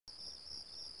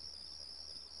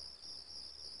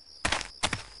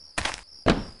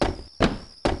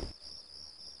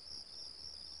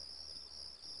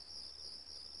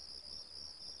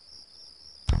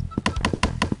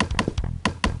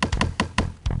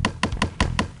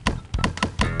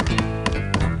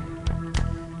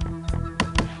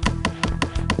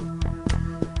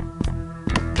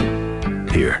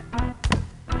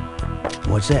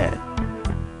What's that?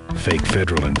 Fake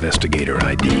federal investigator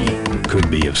ID.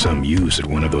 Could be of some use at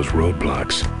one of those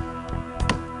roadblocks.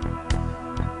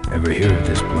 Ever hear of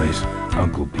this place?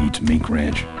 Uncle Pete's Mink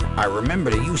Ranch? I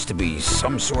remember there used to be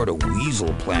some sort of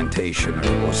weasel plantation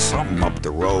or something up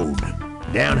the road.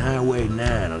 Down Highway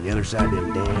 9 on the other side of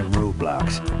them damn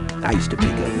roadblocks. I used to pick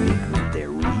up mink meat there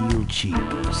real cheap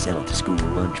and sell it to school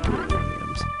lunch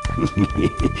programs.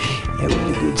 That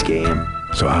was a good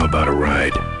scam. So how about a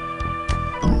ride?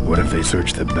 What if they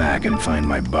search the back and find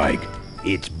my bike?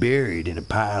 It's buried in a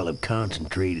pile of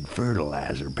concentrated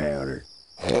fertilizer powder.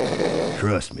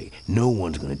 Trust me, no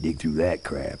one's gonna dig through that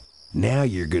crap. Now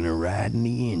you're gonna ride in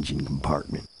the engine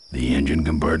compartment. The engine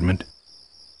compartment?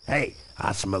 Hey,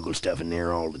 I smuggle stuff in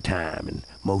there all the time, and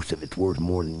most of it's worth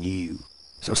more than you.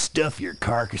 So stuff your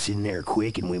carcass in there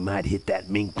quick, and we might hit that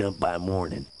mink dump by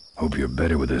morning. Hope you're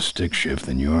better with a stick shift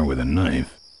than you are with a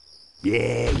knife.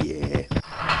 Yeah.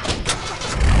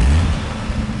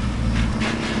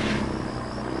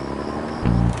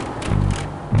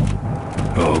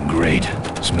 Oh, great.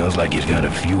 Smells like he's got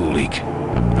a fuel leak.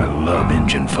 I love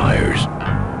engine fires.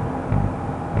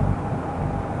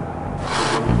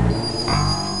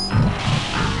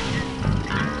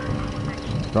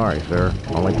 Sorry, sir.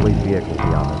 Only police vehicles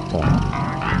beyond this point.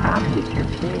 I'm with your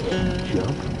bed.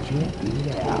 Jump and check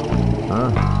it out.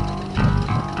 Huh?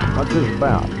 What's this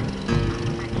about?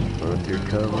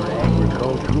 Undercover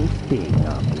agricultural sting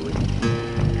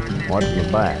operation. What's in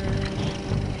your back?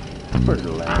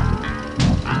 Fertilizer.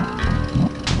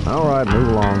 All right, move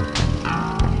along.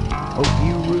 Hope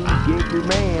you rudes get your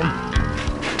man.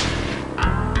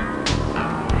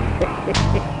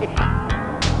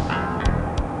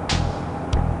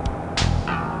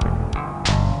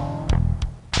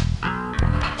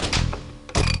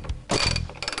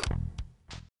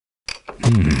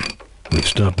 We've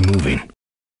stopped moving.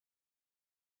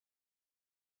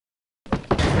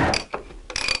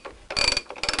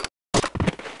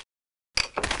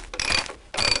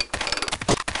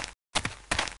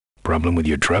 Problem with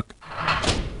your truck?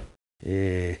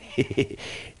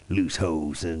 Loose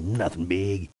hose, nothing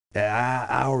big.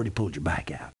 I already pulled your bike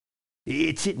out.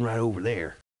 It's sitting right over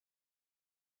there.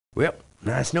 Well,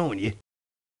 nice knowing you.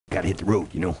 Gotta hit the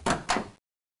road, you know.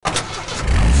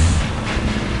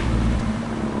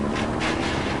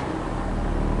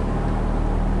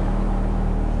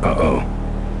 Uh-oh.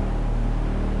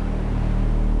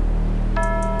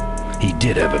 He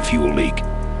did have a fuel leak,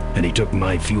 and he took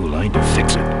my fuel line to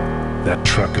fix it. That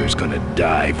trucker's gonna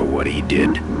die for what he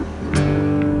did.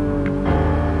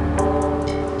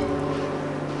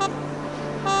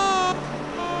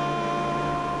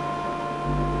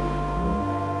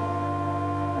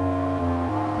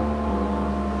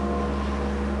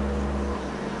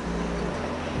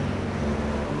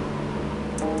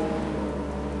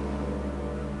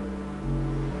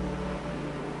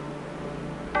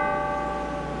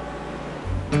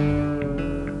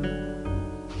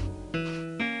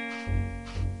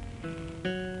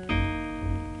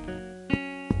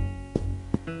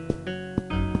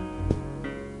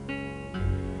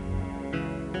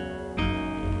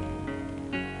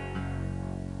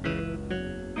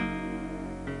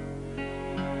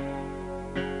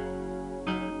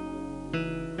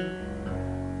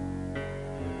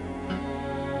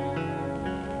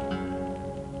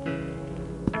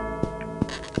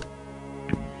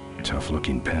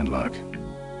 Tough-looking padlock.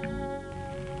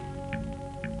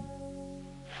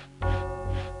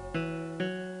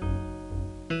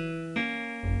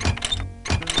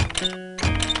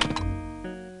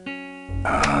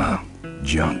 Ah,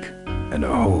 junk. And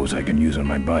a hose I can use on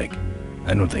my bike.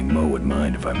 I don't think Mo would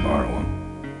mind if I borrow him.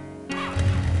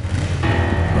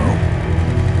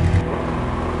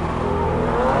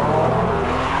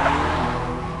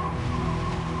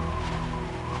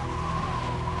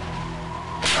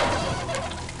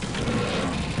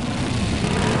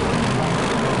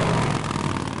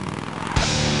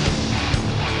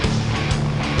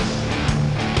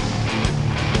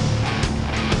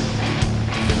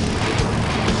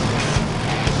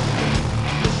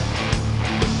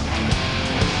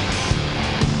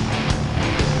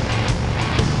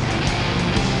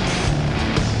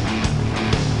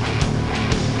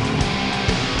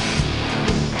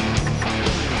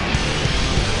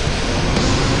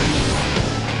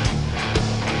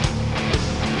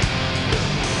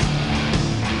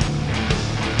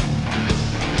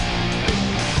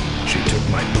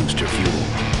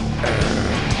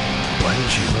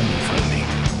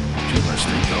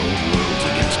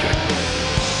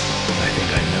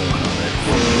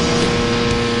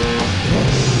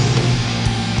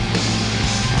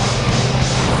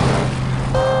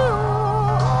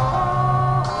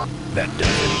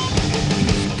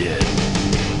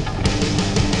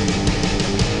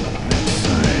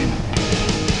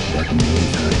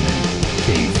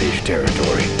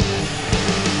 territory.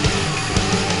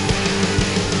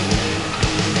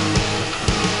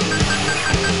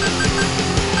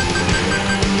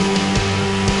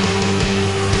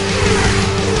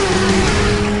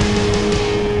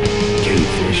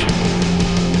 Cavefish.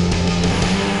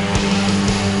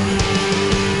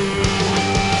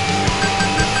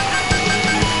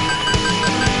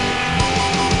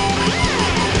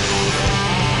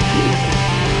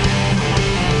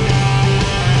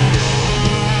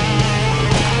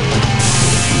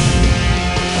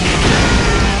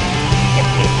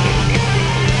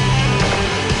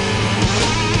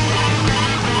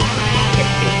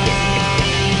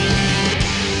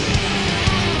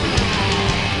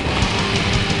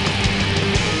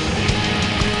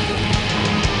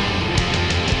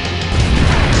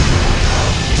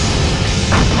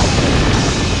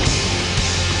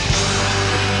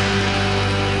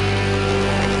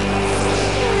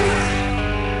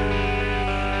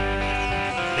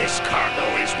 This cargo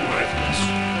is worthless.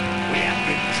 We have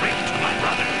been tricked, my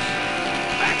brothers.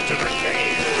 Back to the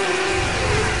cave.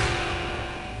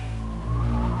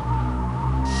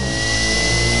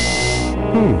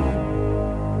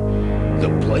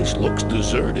 The place looks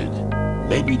deserted.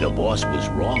 Maybe the boss was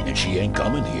wrong and she ain't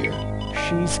coming here.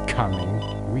 She's coming.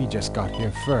 We just got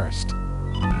here first.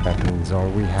 That means all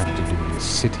we have to do is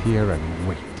sit here and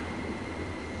wait.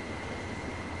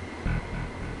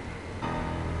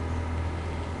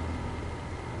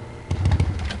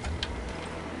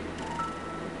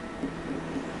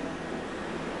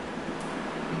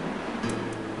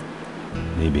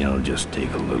 Maybe I'll just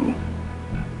take a little.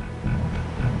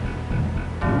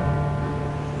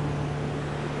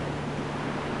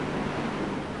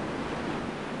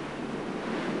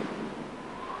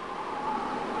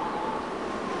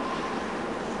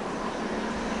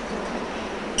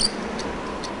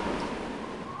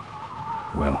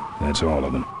 Well, that's all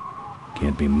of them.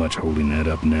 Can't be much holding that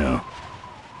up now.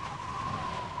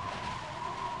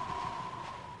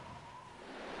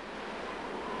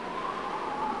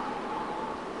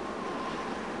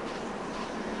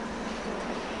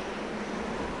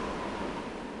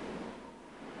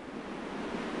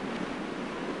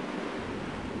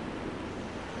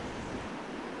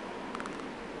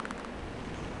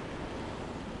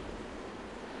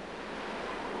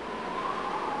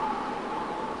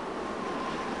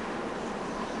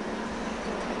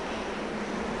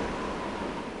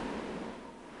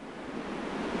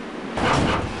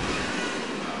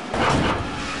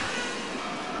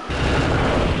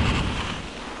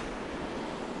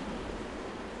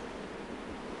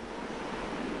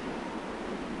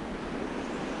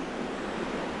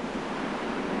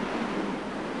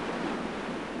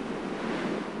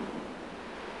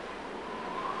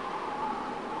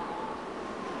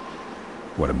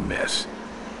 What a mess.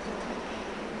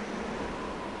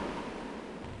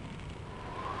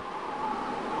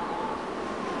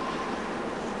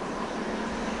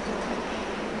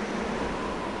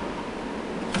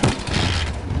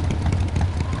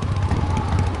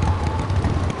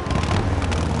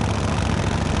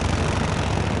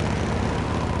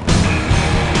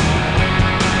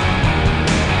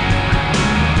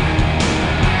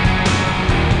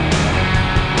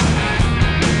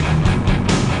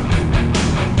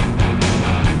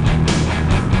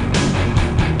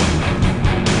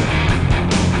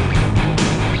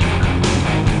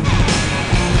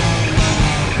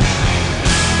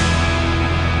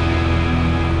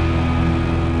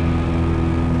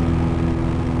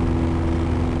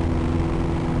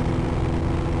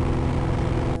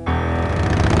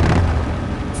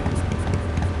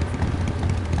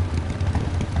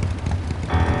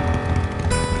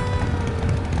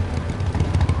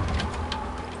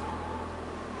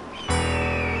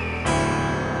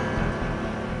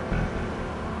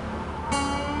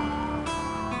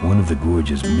 One of the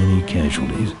gorge's many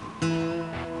casualties.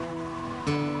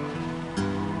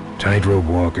 Tightrope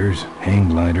walkers, hang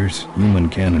gliders, human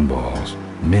cannonballs.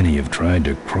 Many have tried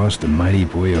to cross the mighty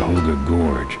Cuyahoga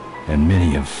Gorge, and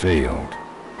many have failed.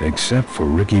 Except for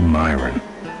Ricky Myron,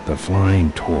 the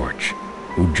Flying Torch,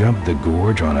 who jumped the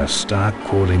gorge on a stock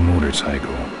Corley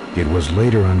motorcycle. It was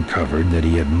later uncovered that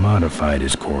he had modified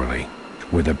his Corley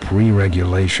with a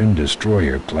pre-regulation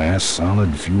destroyer-class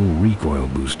solid-fuel recoil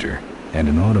booster and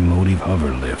an automotive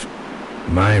hover lift.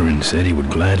 Myron said he would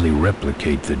gladly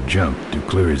replicate the jump to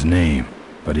clear his name,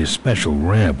 but his special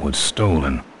ramp was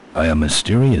stolen by a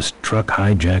mysterious truck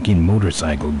hijacking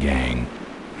motorcycle gang.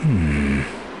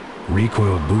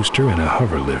 Recoil booster and a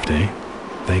hover lift, eh?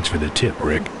 Thanks for the tip,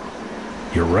 Rick.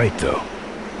 You're right, though.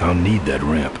 I'll need that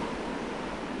ramp.